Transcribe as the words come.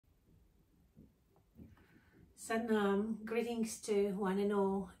Sanam, greetings to one and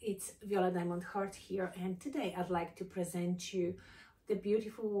all. It's Wiola Diamondheart here, and today I'd like to present you the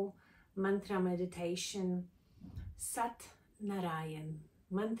beautiful mantra meditation, SAT NARAYAN,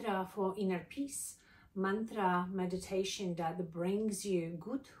 mantra for inner peace, mantra meditation that brings you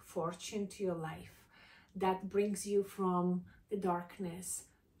good fortune to your life, that brings you from the darkness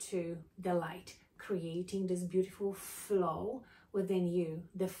to the light, creating this beautiful flow within you,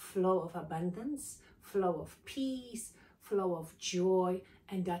 the flow of abundance, flow of peace, flow of joy,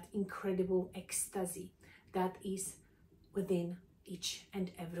 and that incredible ecstasy that is within each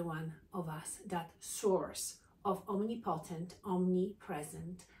and every one of us, that source of omnipotent,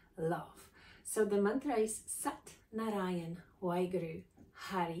 omnipresent love. So the mantra is Sat Narayan, Waheguru,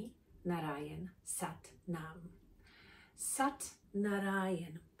 Hari Narayan, Sat Nam. Sat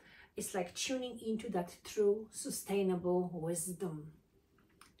Narayan is like tuning into that true, sustainable wisdom,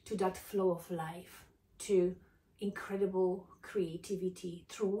 to that flow of life, to incredible creativity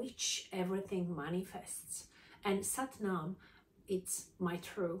through which everything manifests. And Sat Nam, it's my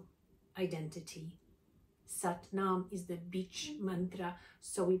true identity. Sat Nam is the beach mantra,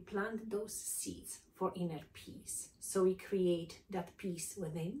 so we plant those seeds for inner peace. So we create that peace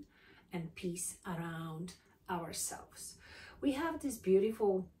within and peace around ourselves. We have this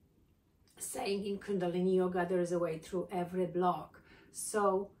beautiful saying in Kundalini Yoga, there is a way through every block.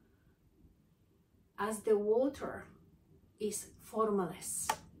 So as the water is formless,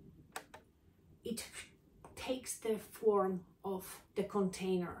 it takes the form of the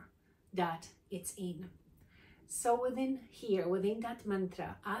container that it's in. So within here, within that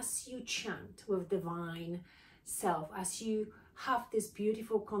mantra, as you chant with divine self, as you have this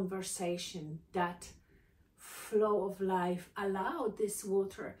beautiful conversation, that flow of life, allow this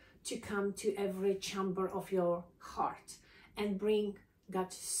water to come to every chamber of your heart and bring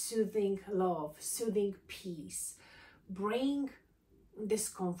that soothing love, soothing peace, bring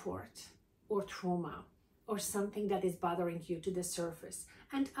discomfort or trauma or something that is bothering you to the surface,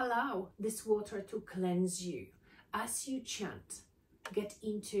 and allow this water to cleanse you. As you chant, get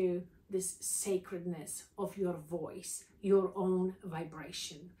into this sacredness of your voice, your own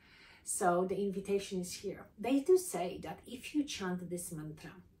vibration. So the invitation is here. They do say that if you chant this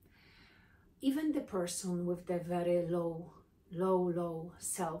mantra, even the person with the very low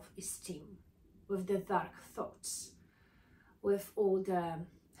self-esteem, with the dark thoughts, with all the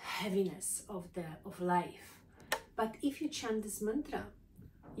heaviness of life, but if you chant this mantra,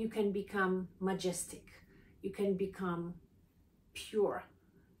 you can become majestic, you can become pure,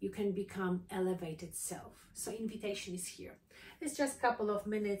 you can become elevated self. So invitation is here. It's just a couple of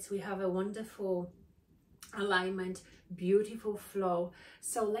minutes. We have a wonderful alignment, beautiful flow.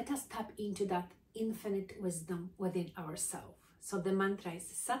 So let us tap into that infinite wisdom within ourselves. So the mantra is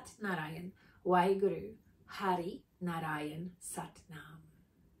Sat Narayan, Waheguru, Hari Narayan, Sat Nam.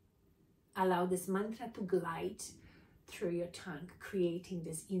 Allow this mantra to glide through your tongue, creating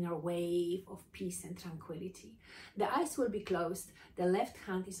this inner wave of peace and tranquility. The eyes will be closed. The left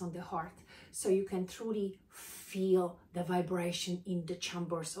hand is on the heart, so you can truly feel the vibration in the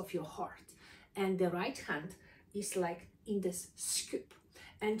chambers of your heart. And the right hand is like in this scoop,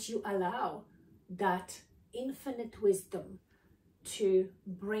 and you allow that infinite wisdom to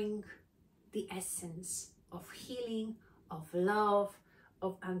bring the essence of healing, of love,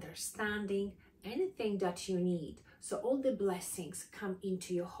 of understanding, anything that you need. So all the blessings come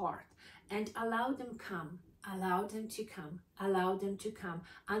into your heart, and allow them come, allow them to come, allow them to come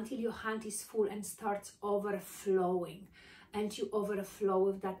until your hand is full and starts overflowing, and you overflow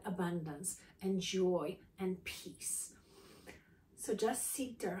with that abundance and joy and peace. So just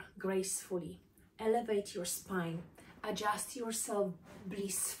sit there gracefully, elevate your spine, adjust yourself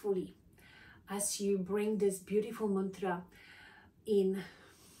blissfully as you bring this beautiful mantra in.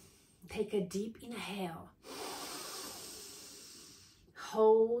 Take a deep inhale.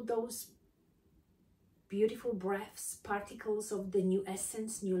 Hold those beautiful breaths, particles of the new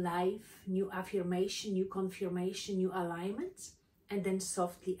essence, new life, new affirmation, new confirmation, new alignment, and then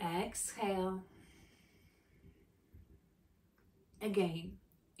softly exhale. Again,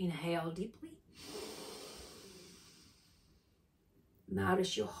 inhale deeply.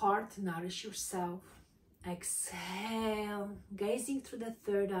 Nourish your heart, nourish yourself. Exhale, gazing through the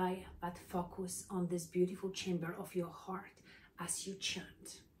third eye, but focus on this beautiful chamber of your heart as you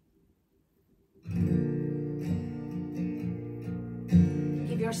chant.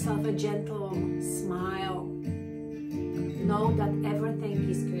 Give yourself a gentle smile. Know that everything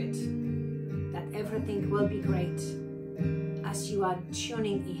is good, that everything will be great as you are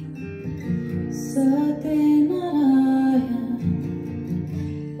tuning in. Sat Narayan,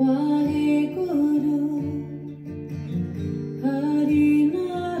 Waheguru,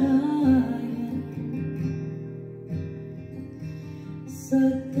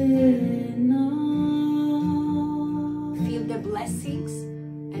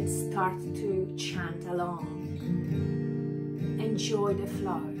 surroundings and start to chant along. Enjoy the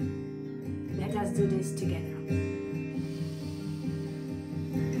flow. Let us do this together.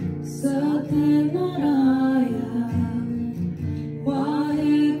 SAT NARAYAN,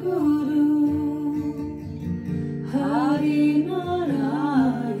 WAHE Hari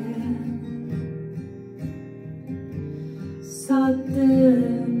Narayan, SAT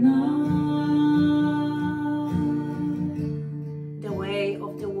NARAYAN. The way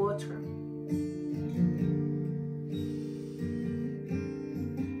of the water.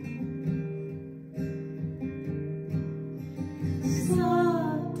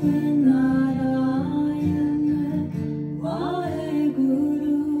 SAT NARAYAN, WAHE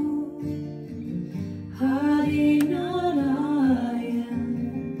Hari Narayan,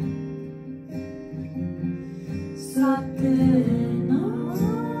 SAT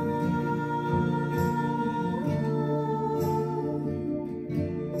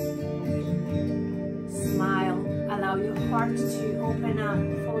Smile, allow your heart to open up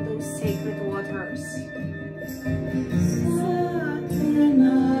for those sacred waters. SAT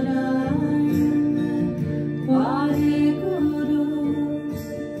NARAYAN, WAHE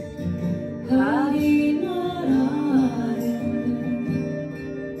Hari Narayan,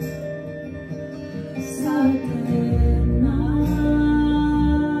 SAT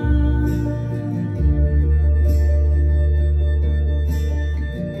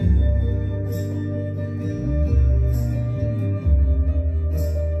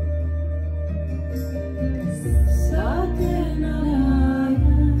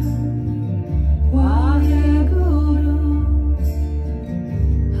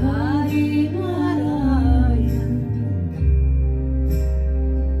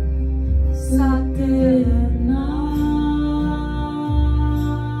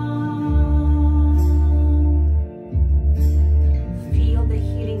Feel the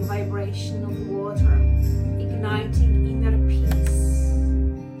healing vibration of water, igniting inner peace.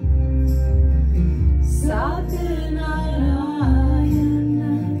 SAT NARAYAN,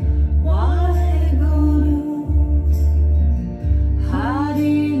 WAHE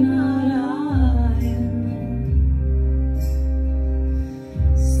Hari Narayan,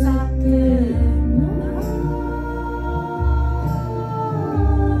 SAT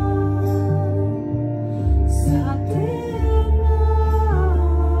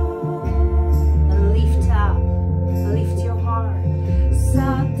Lift up, lift your heart.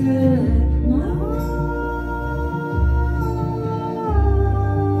 SAT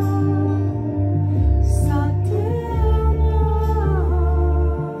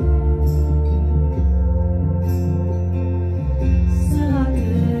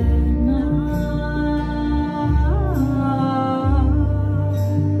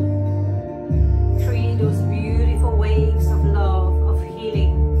Create those beautiful waves of love, of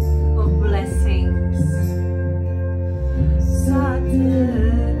healing, of blessings. SAT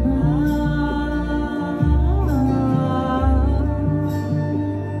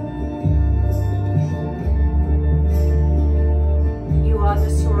You are the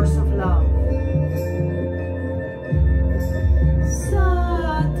source of love.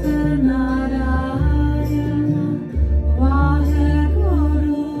 SAT NARAYAN, WAHE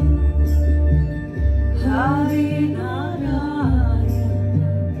Hari Narayan,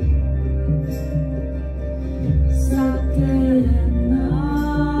 SAT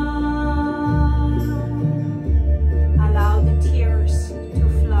Allow the tears to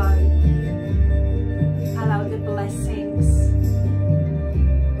flow. Allow the blessings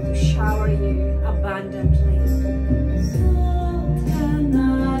to shower you abundantly. SAT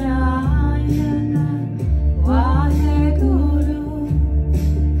NARAYAN, WAHE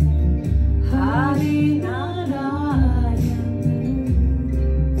Hari Narayan,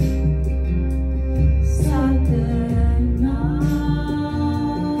 SAT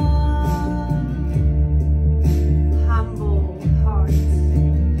Humble heart.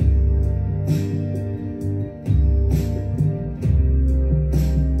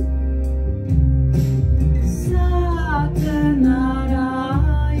 SAT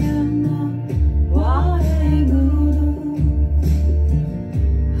NARAYAN, WAHE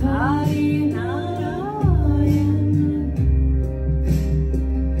Hari Narayan,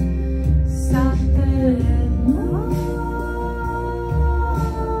 SAT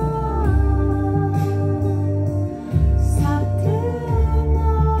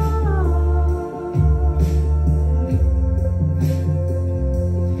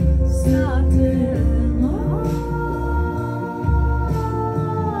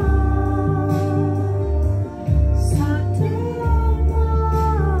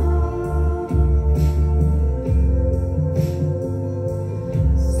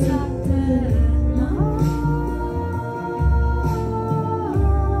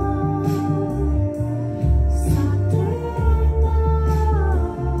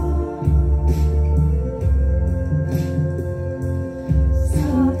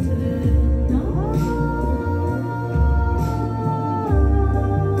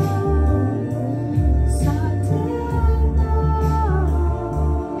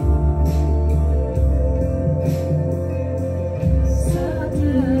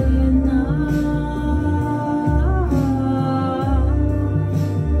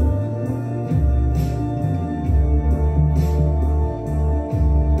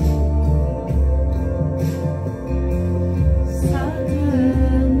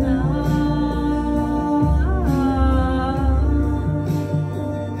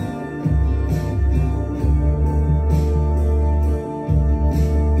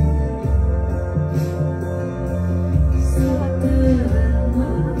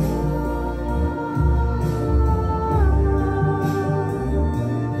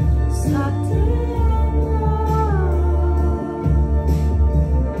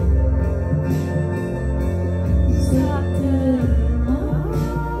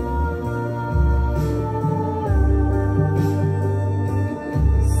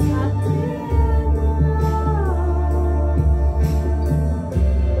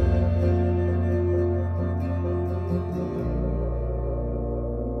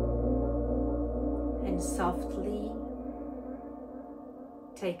And softly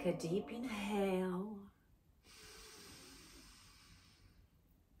take a deep inhale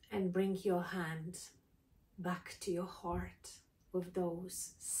and bring your hand back to your heart with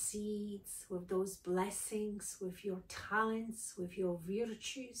those seeds, with those blessings, with your talents, with your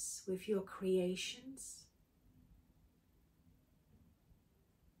virtues, with your creations.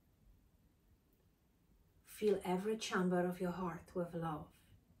 Fill every chamber of your heart with love,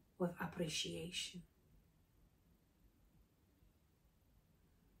 with appreciation.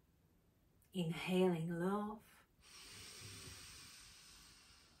 Inhaling love,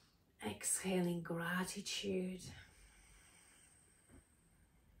 exhaling gratitude.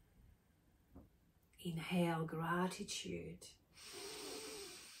 Inhale gratitude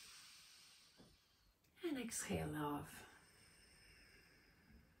and exhale love.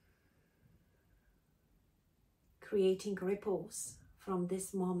 Creating ripples from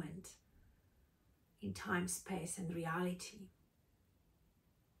this moment in time, space, and reality.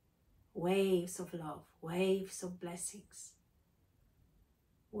 Waves of love, waves of blessings,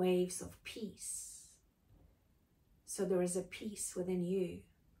 waves of peace. So there is a peace within you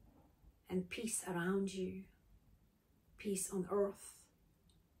and peace around you, peace on earth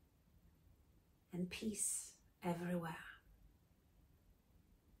and peace everywhere.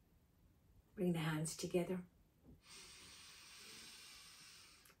 Bring the hands together.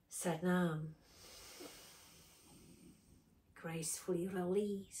 SAT NAM. Gracefully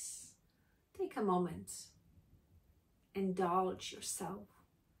release. Take a moment. Indulge yourself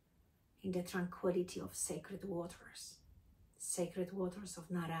in the tranquility of sacred waters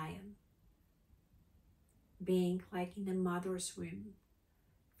of Narayan. Being like in the mother's womb,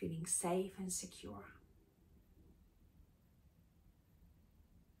 feeling safe and secure.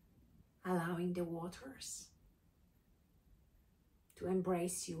 Allowing the waters to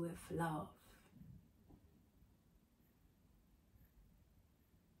embrace you with love.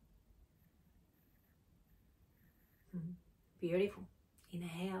 Beautiful.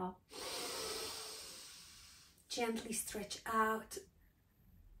 Inhale. Gently stretch out.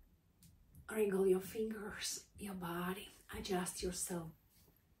 Wriggle your fingers, your body. Adjust yourself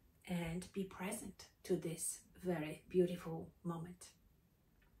and be present to this very beautiful moment.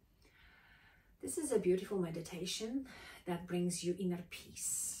 This is a beautiful meditation that brings you inner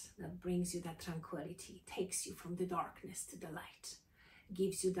peace, that brings you that tranquility, takes you from the darkness to the light,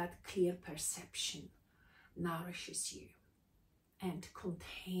 gives you that clear perception, nourishes you, and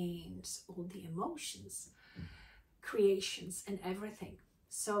contains all the emotions, creations, and everything.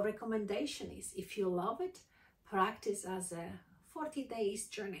 So recommendation is, if you love it, practice as a 40 days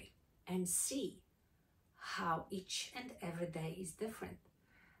journey and see how each and every day is different.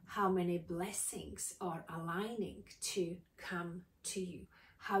 How many blessings are aligning to come to you,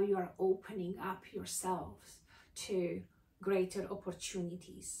 how you are opening up yourselves to greater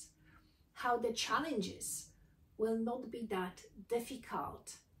opportunities, how the challenges will not be that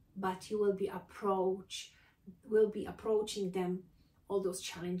difficult, but you will be approaching them, all those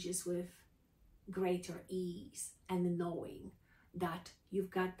challenges, with greater ease and knowing that you've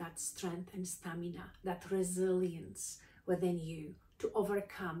got that strength and stamina, that resilience within you to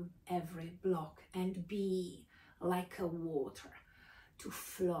overcome every block and be like a water, to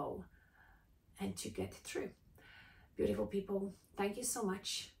flow and to get through. Beautiful people, thank you so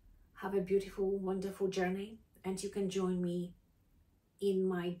much. Have a beautiful, wonderful journey, and you can join me in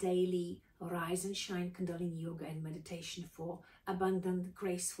my daily Rise and Shine Kundalini Yoga and meditation for abundant,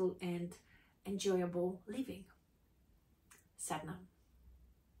 graceful, and enjoyable living. SAT NAM.